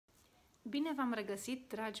Bine v-am regăsit,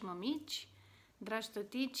 dragi mămici, dragi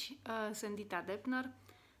tătici, sunt Ditta Depner,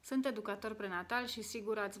 sunt educator prenatal și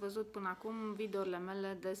sigur ați văzut până acum videourile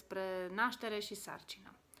mele despre naștere și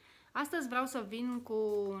sarcină. Astăzi vreau să vin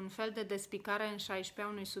cu un fel de despicare în 16-a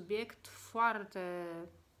unui subiect foarte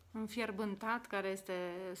înfierbântat, care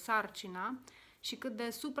este sarcina, și cât de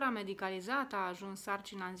supramedicalizată a ajuns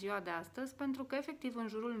sarcina în ziua de astăzi, pentru că efectiv în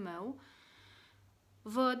jurul meu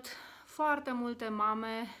văd foarte multe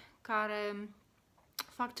mame care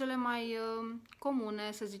fac cele mai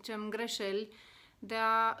comune, să zicem, greșeli de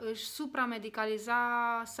a își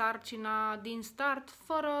supramedicaliza sarcina din start,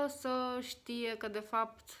 fără să știe că de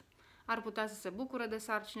fapt ar putea să se bucure de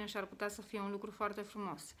sarcină și ar putea să fie un lucru foarte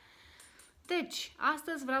frumos. Deci,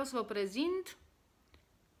 astăzi vreau să vă prezint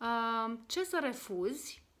ce să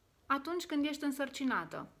refuzi atunci când ești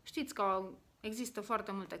însărcinată. Știți că există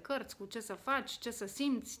foarte multe cărți cu ce să faci, ce să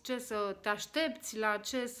simți, ce să te aștepți,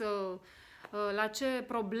 la ce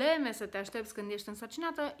probleme să te aștepți când ești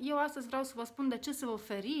însărcinată. Eu astăzi vreau să vă spun de ce să vă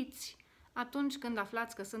feriți atunci când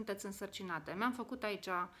aflați că sunteți însărcinate. Mi-am făcut aici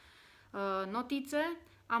notițe,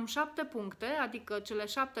 am 7 puncte, adică cele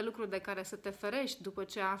 7 lucruri de care să te ferești după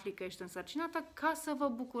ce afli că ești însărcinată, ca să vă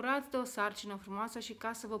bucurați de o sarcină frumoasă și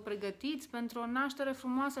ca să vă pregătiți pentru o naștere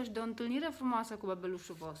frumoasă și de o întâlnire frumoasă cu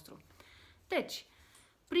bebelușul vostru. Deci,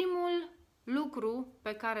 primul lucru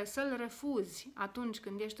pe care să-l refuzi atunci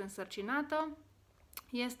când ești însărcinată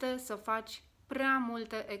este să faci prea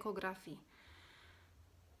multe ecografii.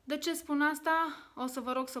 De ce spun asta? O să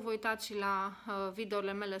vă rog să vă uitați și la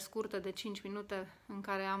videourile mele scurte de 5 minute în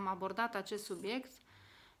care am abordat acest subiect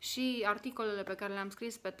și articolele pe care le-am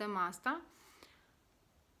scris pe tema asta.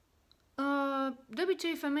 De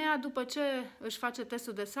obicei, femeia, după ce își face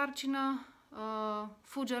testul de sarcină,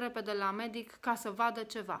 fuge repede la medic ca să vadă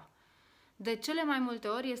ceva. De cele mai multe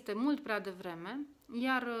ori este mult prea devreme,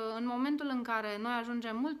 iar în momentul în care noi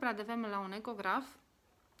ajungem mult prea devreme la un ecograf,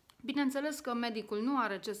 bineînțeles că medicul nu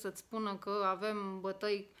are ce să-ți spună că avem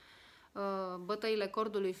bătăile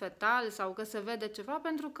cordului fetal sau că se vede ceva,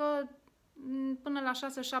 pentru că până la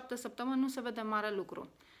 6-7 săptămâni nu se vede mare lucru.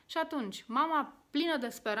 Și atunci, mama, plină de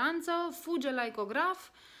speranță, fuge la ecograf,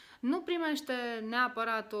 nu primește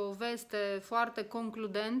neapărat o veste foarte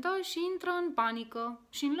concludentă și intră în panică.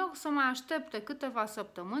 Și în loc să mai aștepte câteva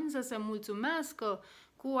săptămâni să se mulțumească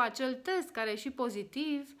cu acel test care e și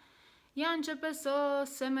pozitiv, ea începe să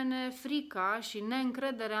semene frica și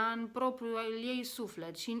neîncrederea în propriul ei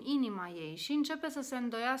suflet și în inima ei și începe să se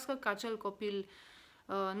îndoiască că acel copil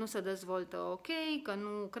nu se dezvoltă ok, că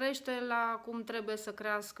nu crește la cum trebuie să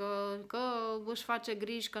crească, că își face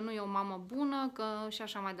griji, că nu e o mamă bună, că și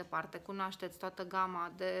așa mai departe. Cunoașteți toată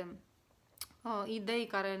gama de idei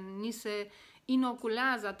care ni se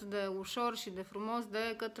inoculează atât de ușor și de frumos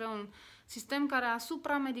de către un sistem care a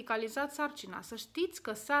supramedicalizat sarcina. Să știți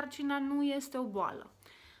că sarcina nu este o boală.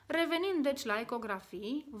 Revenind deci la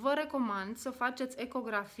ecografii, vă recomand să faceți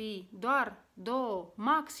ecografii doar 2,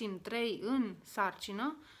 maxim 3 în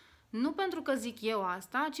sarcină, nu pentru că zic eu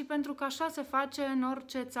asta, ci pentru că așa se face în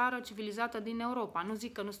orice țară civilizată din Europa. Nu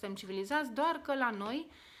zic că nu suntem civilizați, doar că la noi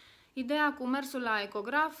ideea cu mersul la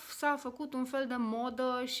ecograf s-a făcut un fel de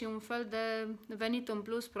modă și un fel de venit în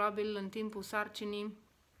plus, probabil în timpul sarcinii,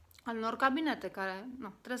 al unor cabinete care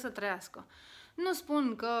trebuie să trăiască. Nu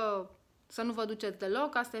spun că să nu vă duceți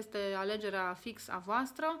deloc, asta este alegerea fix a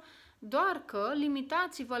voastră, doar că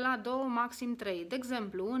limitați-vă la 2, maxim 3. De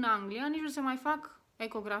exemplu, în Anglia nici nu se mai fac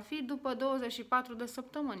ecografii după 24 de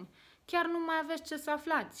săptămâni. Chiar nu mai aveți ce să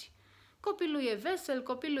aflați. Copilul e vesel,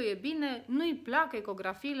 copilul e bine, nu-i plac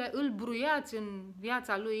ecografiile, îl bruiați în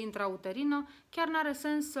viața lui intrauterină, chiar n-are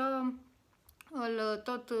sens să îl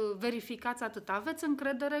tot verificați atât. Aveți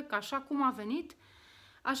încredere că așa cum a venit,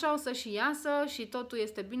 așa o să și iasă și totul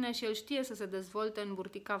este bine și el știe să se dezvolte în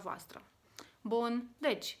burtica voastră. Bun,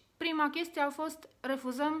 deci, prima chestie a fost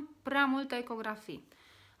refuzăm prea multe ecografii.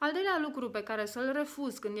 Al doilea lucru pe care să-l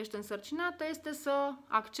refuzi când ești însărcinată este să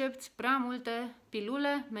accepti prea multe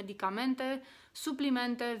pilule, medicamente,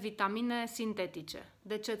 suplimente, vitamine sintetice.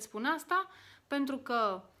 De ce îți spun asta? Pentru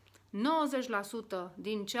că 90%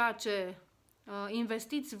 din ceea ce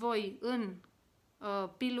investiți voi în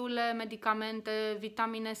pilule, medicamente,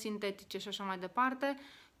 vitamine sintetice și așa mai departe,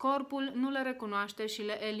 corpul nu le recunoaște și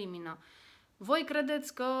le elimină. Voi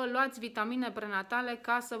credeți că luați vitamine prenatale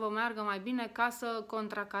ca să vă meargă mai bine, ca să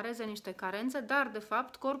contracareze niște carențe, dar de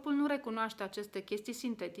fapt corpul nu recunoaște aceste chestii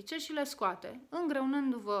sintetice și le scoate,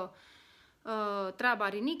 îngreunându-vă treaba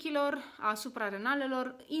rinichilor, asupra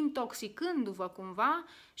renalelor, intoxicându-vă cumva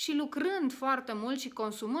și lucrând foarte mult și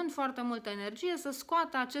consumând foarte multă energie să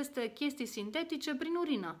scoată aceste chestii sintetice prin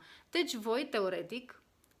urină. Deci voi, teoretic,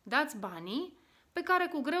 dați banii pe care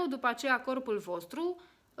cu greu după aceea corpul vostru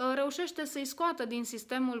reușește să-i scoată din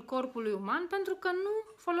sistemul corpului uman pentru că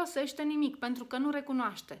nu folosește nimic, pentru că nu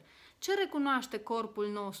recunoaște. Ce recunoaște corpul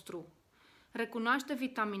nostru? Recunoaște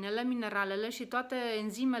vitaminele, mineralele și toate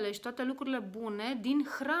enzimele și toate lucrurile bune din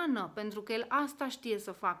hrană, pentru că el asta știe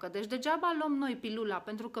să facă. Deci degeaba luăm noi pilula,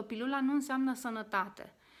 pentru că pilula nu înseamnă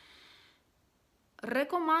sănătate.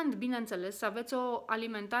 Recomand, bineînțeles, să aveți o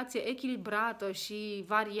alimentație echilibrată și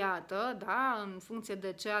variată, da? În funcție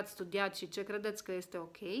de ce ați studiat și ce credeți că este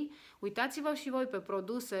ok. Uitați-vă și voi pe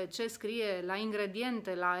produse, ce scrie la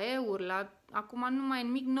ingrediente, la euri, acum nu mai e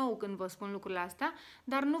nimic nou când vă spun lucrurile astea,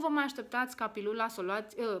 dar nu vă mai așteptați ca pilula să o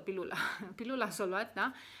luați, pilula să o luați,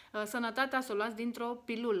 da? Sănătatea să o luați dintr-o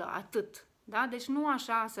pilulă, atât. Da? Deci nu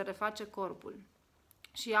așa se reface corpul.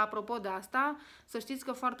 Și apropo de asta, să știți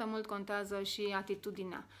că foarte mult contează și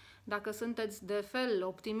atitudinea. Dacă sunteți de fel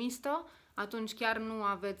optimistă, atunci chiar nu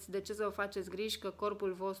aveți de ce să vă faceți griji că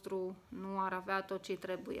corpul vostru nu ar avea tot ce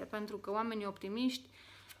trebuie. Pentru că oamenii optimiști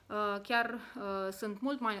chiar sunt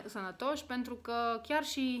mult mai sănătoși, pentru că chiar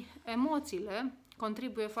și emoțiile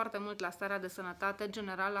contribuie foarte mult la starea de sănătate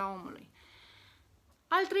generală a omului.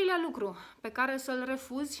 Al treilea lucru pe care să-l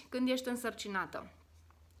refuzi când ești însărcinată.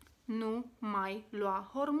 Nu mai lua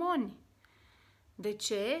hormoni. De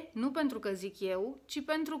ce? Nu pentru că zic eu, ci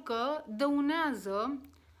pentru că dăunează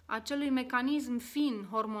acelui mecanism fin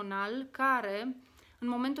hormonal care, în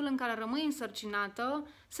momentul în care rămâi însărcinată,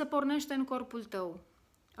 se pornește în corpul tău.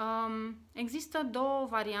 Există două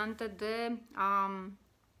variante de a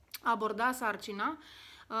aborda sarcina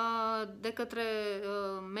de către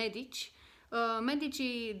medici.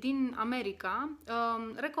 Medicii din America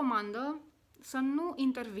recomandă să nu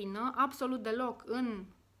intervină absolut deloc în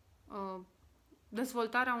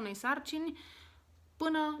dezvoltarea unei sarcini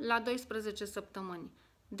până la 12 săptămâni.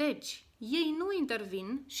 Deci, ei nu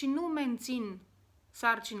intervin și nu mențin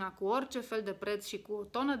sarcina cu orice fel de preț și cu o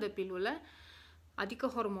tonă de pilule, adică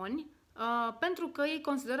hormoni, pentru că ei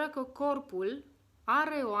consideră că corpul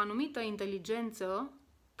are o anumită inteligență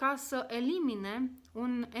ca să elimine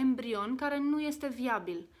un embrion care nu este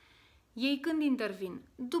viabil. Ei când intervin?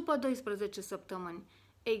 După 12 săptămâni.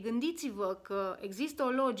 Ei, gândiți-vă că există o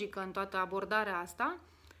logică în toată abordarea asta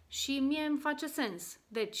și mie îmi face sens.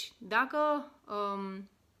 Deci, dacă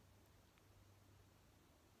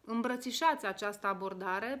îmbrățișați această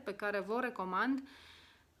abordare pe care vă recomand,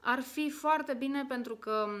 ar fi foarte bine pentru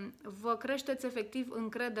că vă creșteți efectiv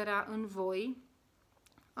încrederea în voi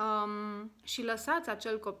și lăsați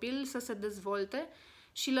acel copil să se dezvolte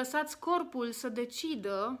și lăsați corpul să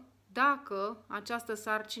decidă dacă această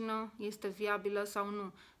sarcină este viabilă sau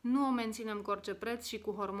nu. Nu o menținem cu orice preț și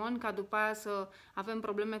cu hormoni, ca după aia să avem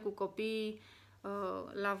probleme cu copiii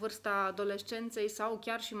la vârsta adolescenței sau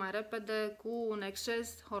chiar și mai repede cu un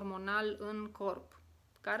exces hormonal în corp,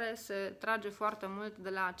 care se trage foarte mult de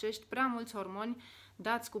la acești prea mulți hormoni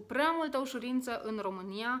dați cu prea multă ușurință în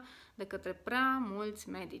România de către prea mulți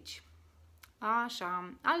medici.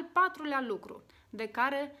 Așa, al patrulea lucru de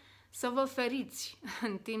care să vă feriți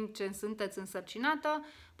în timp ce sunteți însărcinată,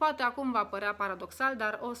 poate acum va părea paradoxal,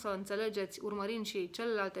 dar o să înțelegeți urmărind și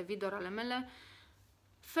celelalte videouri ale mele,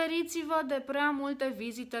 feriți-vă de prea multe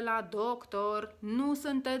vizite la doctor, nu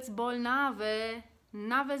sunteți bolnave,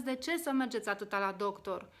 n-aveți de ce să mergeți atâta la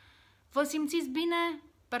doctor. Vă simțiți bine?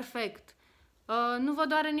 Perfect. Nu vă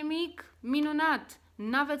doare nimic? Minunat.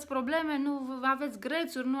 N-aveți probleme? Nu aveți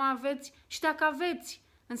grețuri? Nu aveți? Și dacă aveți,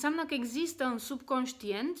 înseamnă că există în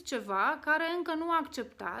subconștient ceva care încă nu a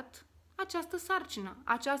acceptat această sarcină,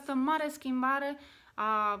 această mare schimbare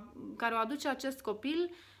care o aduce acest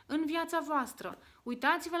copil în viața voastră.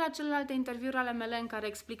 Uitați-vă la celelalte interviuri ale mele în care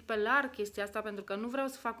explic pe larg chestia asta, pentru că nu vreau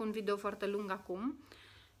să fac un video foarte lung acum,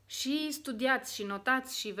 și studiați și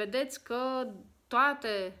notați și vedeți că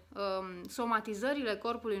toate somatizările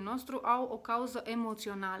corpului nostru au o cauză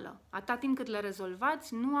emoțională. Atâta timp cât le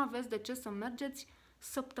rezolvați, nu aveți de ce să mergeți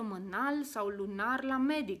săptămânal sau lunar la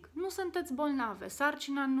medic. Nu sunteți bolnave.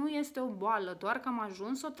 Sarcina nu este o boală, doar că am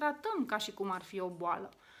ajuns să o tratăm ca și cum ar fi o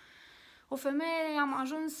boală. O femeie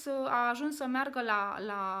a ajuns să meargă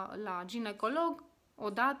la ginecolog o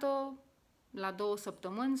dată la 2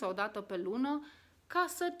 săptămâni sau o dată pe lună, ca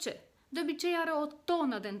să ce? De obicei are o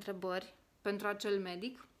tonă de întrebări pentru acel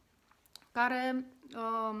medic care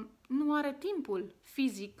nu are timpul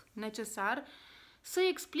fizic necesar să-i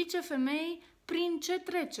explice femeii prin ce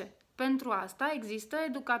trece. Pentru asta există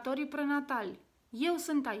educatorii prenatali. Eu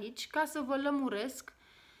sunt aici ca să vă lămuresc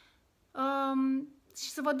și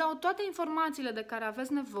să vă dau toate informațiile de care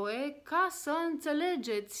aveți nevoie ca să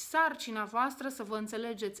înțelegeți sarcina voastră, să vă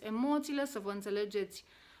înțelegeți emoțiile, să vă înțelegeți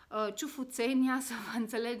ciufuțenia, să vă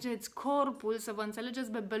înțelegeți corpul, să vă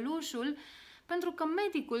înțelegeți bebelușul, pentru că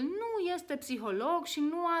medicul nu este psiholog și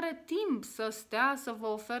nu are timp să stea să vă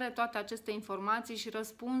ofere toate aceste informații și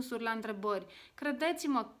răspunsuri la întrebări.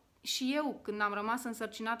 Credeți-mă, și eu, când am rămas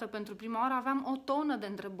însărcinată pentru prima oară, aveam o tonă de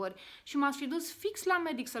întrebări și m-aș fi dus fix la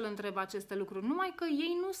medic să-l întreb aceste lucruri, numai că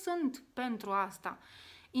ei nu sunt pentru asta.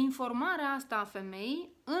 Informarea asta a femeii,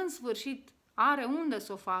 în sfârșit, are unde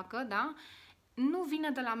să o facă, da? Nu vine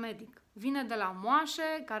de la medic. Vine de la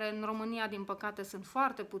moașe, care în România, din păcate, sunt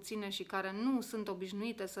foarte puține și care nu sunt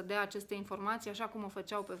obișnuite să dea aceste informații așa cum o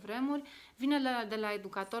făceau pe vremuri. Vine de la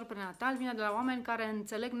educatori prenatal, vine de la oameni care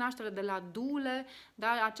înțeleg nașterea, de la dule,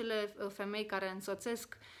 da? Acele femei care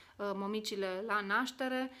însoțesc mămicile la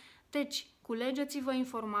naștere. Deci, culegeți-vă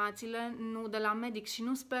informațiile nu de la medic și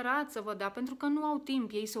nu sperați să vă dea, pentru că nu au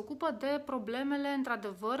timp. Ei se ocupă de problemele,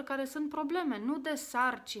 într-adevăr, care sunt probleme, nu de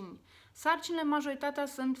sarcini. Sarcinile, majoritatea,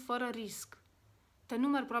 sunt fără risc. Te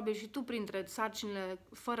numeri probabil și tu printre sarcinile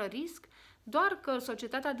fără risc, doar că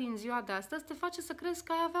societatea din ziua de astăzi te face să crezi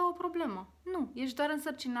că ai avea o problemă. Nu, ești doar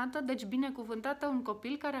însărcinată, deci binecuvântată, un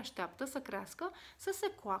copil care așteaptă să crească, să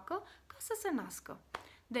se coacă, ca să se nască.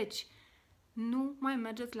 Deci, nu mai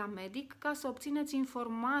mergeți la medic ca să obțineți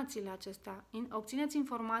informațiile acestea. Obțineți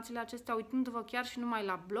informațiile acestea uitându-vă chiar și numai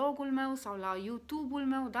la blogul meu sau la YouTube-ul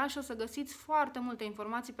meu, da? Și o să găsiți foarte multe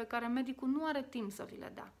informații pe care medicul nu are timp să vi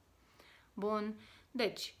le dea. Bun,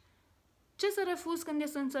 deci, ce să refuzi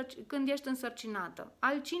când ești însărcinată?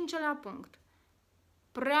 Al 5-lea punct.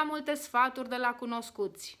 Prea multe sfaturi de la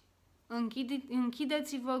cunoscuți.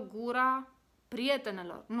 Închideți-vă gura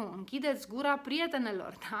prietenelor. Nu, închideți gura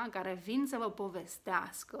prietenelor, da? Care vin să vă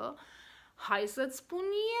povestească. Hai să-ți spun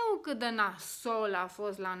eu cât de nasol a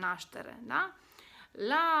fost la naștere, da?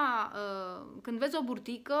 Când vezi o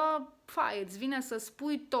burtică, îți vine să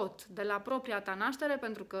spui tot de la propria ta naștere,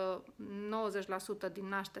 pentru că 90% din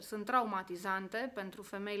nașteri sunt traumatizante pentru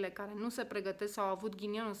femeile care nu se pregătesc sau au avut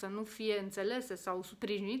ghinionul să nu fie înțelese sau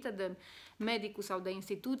sprijinite de medicul sau de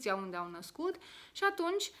instituția unde au născut și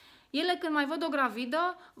atunci ele, când mai văd o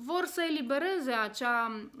gravidă, vor să elibereze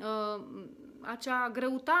acea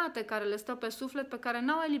greutate care le stă pe suflet, pe care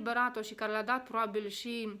n-au eliberat-o și care le-a dat probabil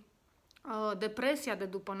și depresia de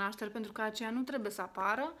după naștere, pentru că aceea nu trebuie să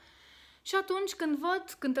apară. Și atunci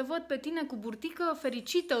când te văd pe tine cu burtică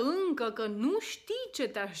fericită încă că nu știi ce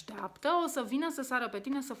te așteaptă, o să vină să sară pe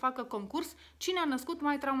tine să facă concurs cine a născut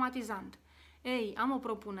mai traumatizant. Ei, am o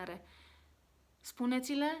propunere.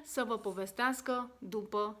 Spuneți-le să vă povestească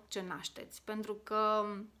după ce nașteți, pentru că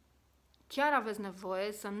chiar aveți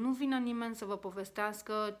nevoie să nu vină nimeni să vă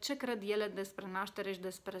povestească ce cred ele despre naștere și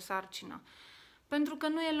despre sarcină. Pentru că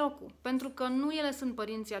nu e locul, pentru că nu ele sunt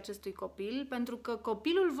părinții acestui copil, pentru că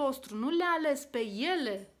copilul vostru nu le-a ales pe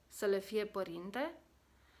ele să le fie părinte,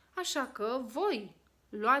 așa că voi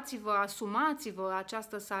luați-vă, asumați-vă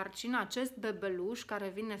această sarcină, acest bebeluș care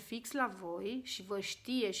vine fix la voi și vă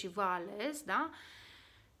știe și vă ales, da?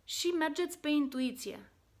 Și mergeți pe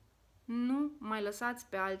intuiție. Nu mai lăsați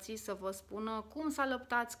pe alții să vă spună cum să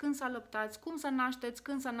alăptați, când să alăptați, cum să nașteți,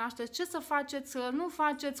 când să nașteți, ce să faceți, să nu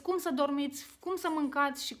faceți, cum să dormiți, cum să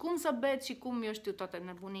mâncați și cum să beți și cum, eu știu, toate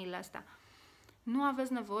nebuniile astea. Nu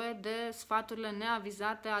aveți nevoie de sfaturile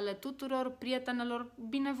neavizate ale tuturor prietenelor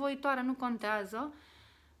binevoitoare, nu contează.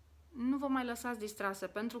 Nu vă mai lăsați distrase,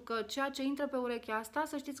 pentru că ceea ce intră pe urechea asta,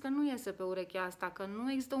 să știți că nu iese pe urechea asta, că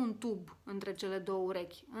nu există un tub între cele două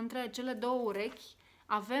urechi. Între cele două urechi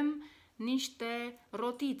avem niște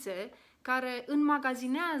rotițe care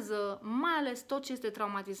înmagazinează mai ales tot ce este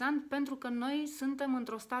traumatizant, pentru că noi suntem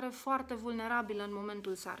într-o stare foarte vulnerabilă în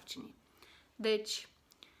momentul sarcinii. Deci,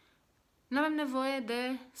 nu avem nevoie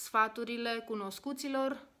de sfaturile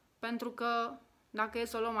cunoscuților, pentru că, dacă e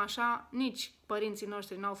să o luăm așa, nici părinții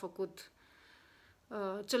noștri n-au făcut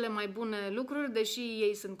cele mai bune lucruri, deși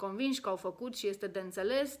ei sunt convinși că au făcut și este de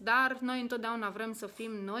înțeles, dar noi întotdeauna vrem să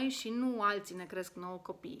fim noi și nu alții ne cresc nouă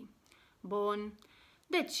copiii. Bun.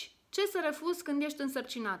 Deci, ce să refuzi când ești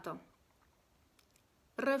însărcinată?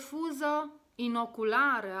 Refuză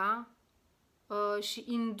inocularea și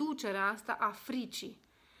inducerea asta a fricii.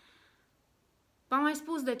 V-am mai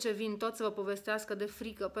spus de ce vin toți să vă povestească de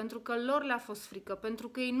frică, pentru că lor le-a fost frică, pentru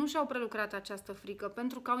că ei nu și-au prelucrat această frică,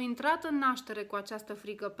 pentru că au intrat în naștere cu această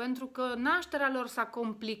frică, pentru că nașterea lor s-a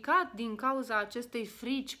complicat din cauza acestei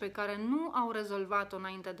frici pe care nu au rezolvat-o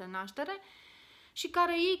înainte de naștere și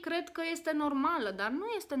care ei cred că este normală, dar nu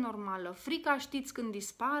este normală. Frica știți când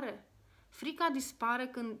dispare? Frica dispare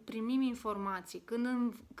când primim informații,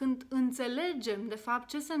 când înțelegem de fapt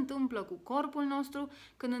ce se întâmplă cu corpul nostru,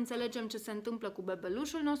 când înțelegem ce se întâmplă cu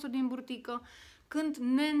bebelușul nostru din burtică, când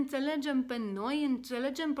ne înțelegem pe noi,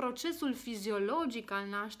 înțelegem procesul fiziologic al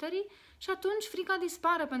nașterii și atunci frica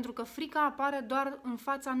dispare, pentru că frica apare doar în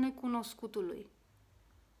fața necunoscutului.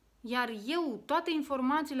 Iar eu, toate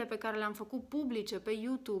informațiile pe care le-am făcut publice pe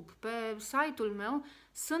YouTube, pe site-ul meu,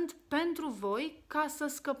 sunt pentru voi ca să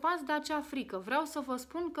scăpați de acea frică. Vreau să vă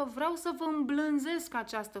spun că vreau să vă îmblânzesc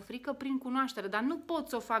această frică prin cunoaștere, dar nu pot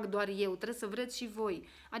să o fac doar eu, trebuie să vreți și voi.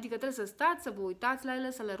 Adică trebuie să stați, să vă uitați la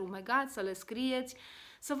ele, să le rumegați, să le scrieți,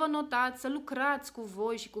 să vă notați, să lucrați cu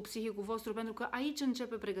voi și cu psihicul vostru, pentru că aici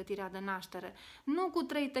începe pregătirea de naștere. Nu cu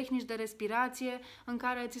 3 tehnici de respirație în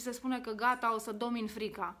care ți se spune că gata, o să domini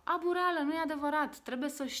frica. Abureală, nu e adevărat, trebuie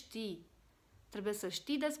să știi. Trebuie să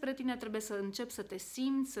știi despre tine, trebuie să începi să te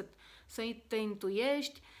simți, să te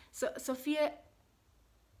intuiești, să fie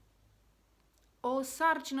o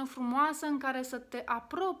sarcină frumoasă în care să te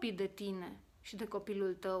apropii de tine și de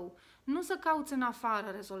copilul tău. Nu să cauți în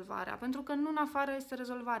afară rezolvarea, pentru că nu în afară este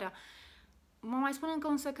rezolvarea. Mă mai spun încă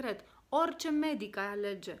un secret. Orice medic ai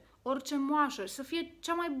alege, orice moașă, să fie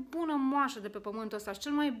cea mai bună moașă de pe pământul ăsta și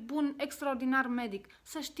cel mai bun, extraordinar medic,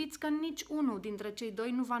 să știți că nici unul dintre cei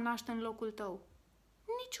doi nu va naște în locul tău.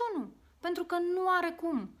 Niciunul. Pentru că nu are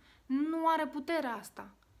cum. Nu are puterea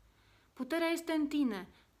asta. Puterea este în tine.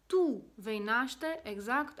 Tu vei naște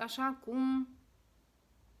exact așa cum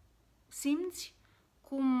simți,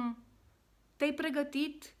 cum te-ai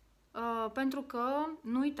pregătit, pentru că,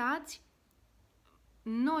 nu uitați,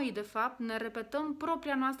 noi, de fapt, ne repetăm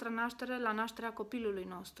propria noastră naștere la nașterea copilului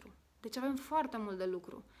nostru. Deci avem foarte mult de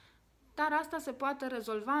lucru. Dar asta se poate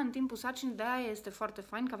rezolva în timpul sarcinii, de aia este foarte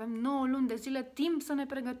fain că avem 9 luni de zile timp să ne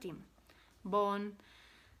pregătim. Bun.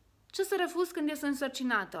 Ce să refuz când este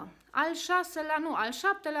însărcinată? Al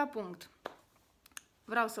 7-lea punct.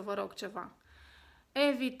 Vreau să vă rog ceva.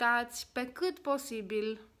 Evitați pe cât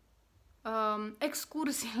posibil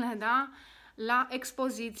excursiile, da? La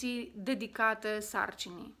expoziții dedicate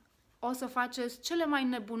sarcinii. O să faceți cele mai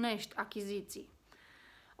nebunești achiziții.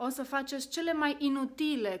 O să faceți cele mai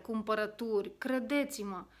inutile cumpărături,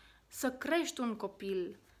 credeți-mă, să crești un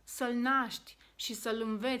copil, să-l naști și să-l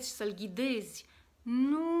înveți, să-l ghidezi,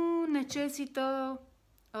 nu necesită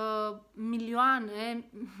milioane,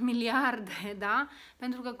 miliarde, da?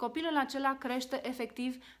 Pentru că copilul acela crește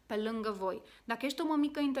efectiv pe lângă voi. Dacă ești o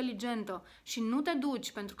mămică inteligentă și nu te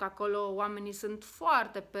duci, pentru că acolo oamenii sunt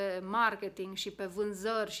foarte pe marketing și pe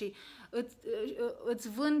vânzări și îți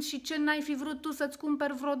vând și ce n-ai fi vrut tu să-ți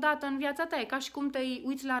cumperi vreodată în viața ta. E ca și cum te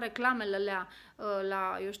uiți la reclamele alea,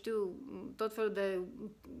 la, eu știu, tot felul de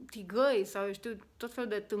tigăi sau, eu știu, tot felul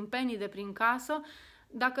de tâmpenii de prin casă.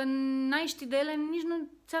 Dacă n-ai ști de ele, nici nu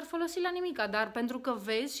ți-ar folosi la nimica, dar pentru că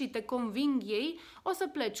vezi și te conving ei, o să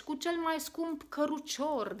pleci cu cel mai scump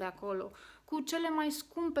cărucior de acolo, cu cele mai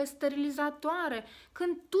scumpe sterilizatoare,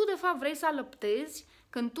 când tu de fapt vrei să alăptezi,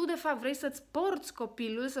 când tu de fapt vrei să-ți porți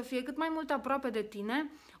copilul să fie cât mai mult aproape de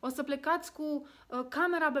tine, o să plecați cu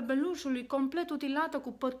camera bebelușului complet utilată,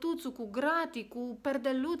 cu pătuțul, cu gratii, cu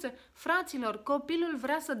perdeluțe. Fraților, copilul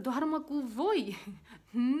vrea să doarmă cu voi,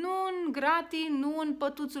 nu în gratii, nu în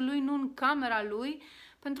pătuțul lui, nu în camera lui,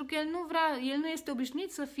 pentru că el nu este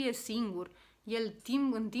obișnuit să fie singur. El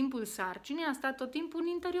în timpul sarcinii a stat tot timpul în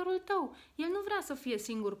interiorul tău. El nu vrea să fie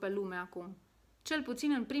singur pe lume acum. Cel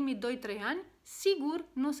puțin în primii 2-3 ani, sigur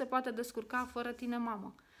nu se poate descurca fără tine,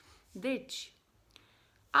 mamă. Deci,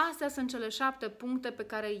 astea sunt cele 7 puncte pe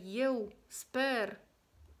care eu sper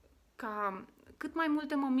ca cât mai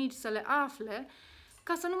multe mămici să le afle,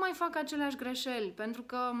 ca să nu mai facă aceleași greșeli. Pentru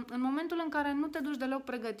că în momentul în care nu te duci deloc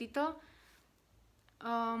pregătită,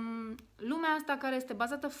 lumea asta care este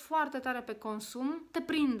bazată foarte tare pe consum, te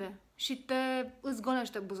prinde și îți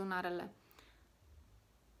golește buzunarele.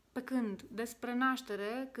 Pe când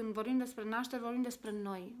când vorbim despre naștere, vorbim despre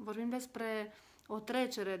noi. Vorbim despre o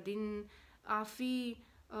trecere din a fi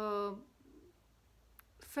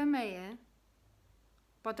femeie,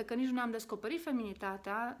 poate că nici nu am descoperit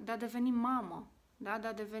feminitatea, de a deveni mamă, da? De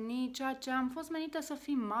a deveni ceea ce am fost menită să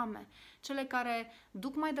fim, mame. Cele care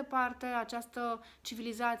duc mai departe această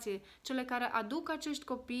civilizație, cele care aduc acești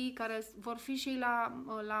copii, care vor fi și ei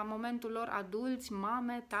la momentul lor adulți,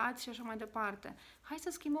 mame, tați și așa mai departe. Hai să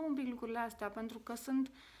schimbăm un pic lucrurile astea, pentru că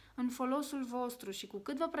sunt în folosul vostru și cu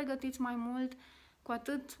cât vă pregătiți mai mult, cu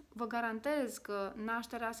atât vă garantez că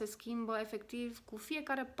nașterea se schimbă efectiv cu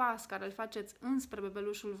fiecare pas care îl faceți înspre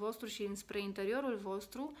bebelușul vostru și înspre interiorul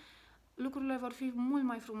vostru, lucrurile vor fi mult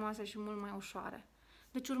mai frumoase și mult mai ușoare.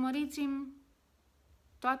 Deci urmăriți-mi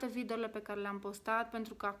toate videourile pe care le-am postat,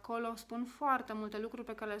 pentru că acolo spun foarte multe lucruri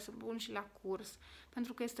pe care le spun și la curs.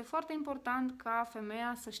 Pentru că este foarte important ca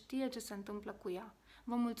femeia să știe ce se întâmplă cu ea.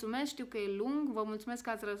 Vă mulțumesc, știu că e lung, vă mulțumesc că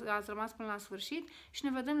ați rămas până la sfârșit și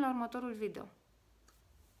ne vedem la următorul video.